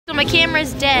my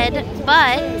camera's dead,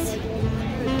 but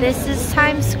this is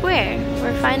Times Square.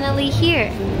 We're finally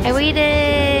here. I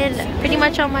waited pretty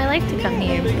much all my life to come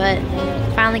here, but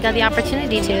finally got the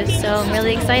opportunity to, so I'm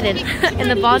really excited. And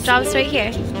the ball drops right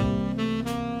here.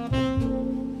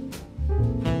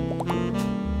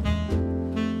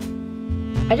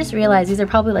 I just realized these are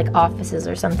probably like offices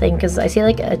or something, because I see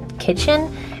like a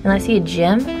kitchen and I see a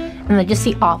gym and I just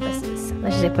see offices.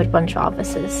 Let's just put a bunch of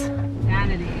offices.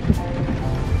 Vanity.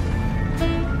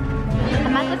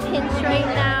 I'm at the Pinch right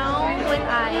now with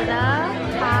Ida.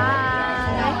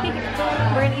 Hi.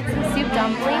 We're gonna eat some soup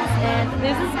dumplings, and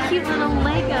there's this cute little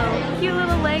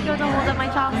Lego to hold up my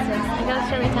chopsticks. I got a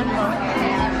Shirley Temple.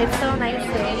 It's so nice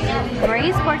today.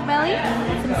 Braised pork belly,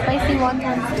 some spicy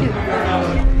wonton stew.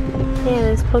 Yeah,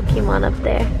 there's Pokemon up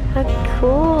there. How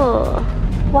cool.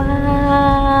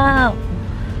 Wow.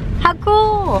 How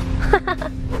cool.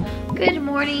 Good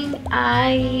morning.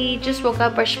 I just woke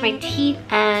up, brushed my teeth,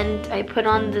 and I put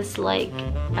on this, like,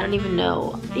 I don't even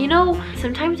know. You know,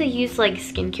 sometimes I use like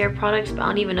skincare products, but I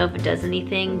don't even know if it does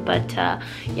anything. But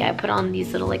yeah, I put on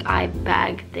these little like eye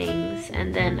bag things,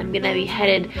 and then I'm gonna be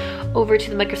headed over to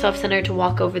the Microsoft Center to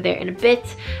walk over there in a bit.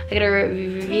 I gotta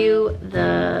review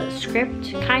the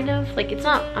script, kind of. Like, it's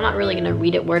not, I'm not really gonna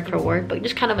read it word for word, but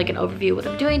just kind of like an overview of what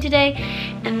I'm doing today.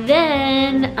 And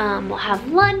then we'll have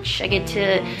lunch. I get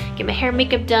to get my hair and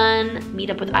makeup done, meet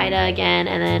up with Ida again,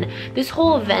 and then this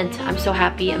whole event, I'm so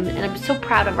happy, and I'm so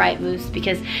proud of Riot Moves,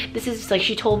 because this is like,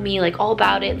 she told me like all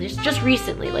about it just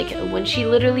recently. Like when she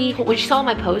saw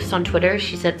my post on Twitter,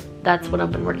 she said that's what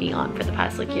I've been working on for the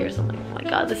past like years. I'm like, oh my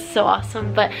god, this is so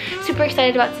awesome. But super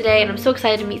excited about today, and I'm so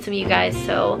excited to meet some of you guys,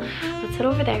 so let's head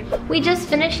over there. We just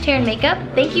finished hair and makeup.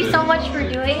 Thank you so much for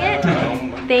doing it.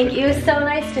 Thank you. It was so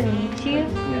nice to meet you.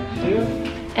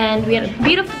 And we had a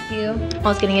beautiful view. I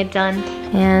was getting it done,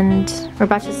 and we're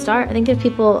about to start. I think there's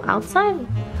people outside.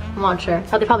 I'm not sure.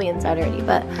 Oh, they're probably inside already,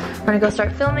 but I'm gonna go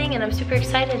start filming, and I'm super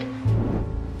excited.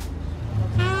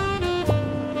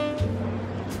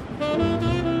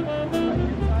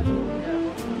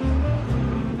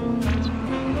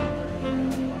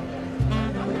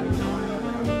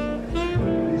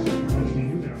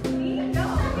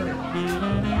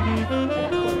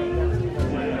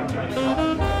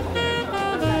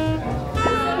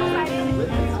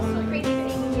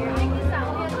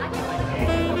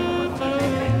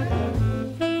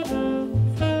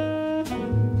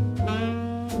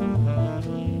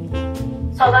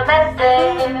 Solamente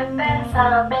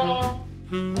bésame,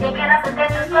 yo quiero sentir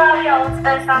tus labios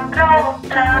besando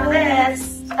otra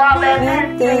vez,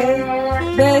 suavemente.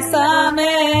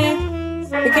 Bésame,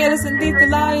 yo quiero sentir tus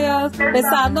labios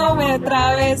besándome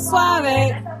otra vez,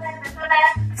 suave,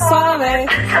 suave.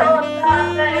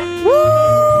 Otra vez.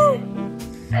 Woo!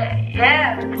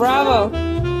 Yeah. Bravo.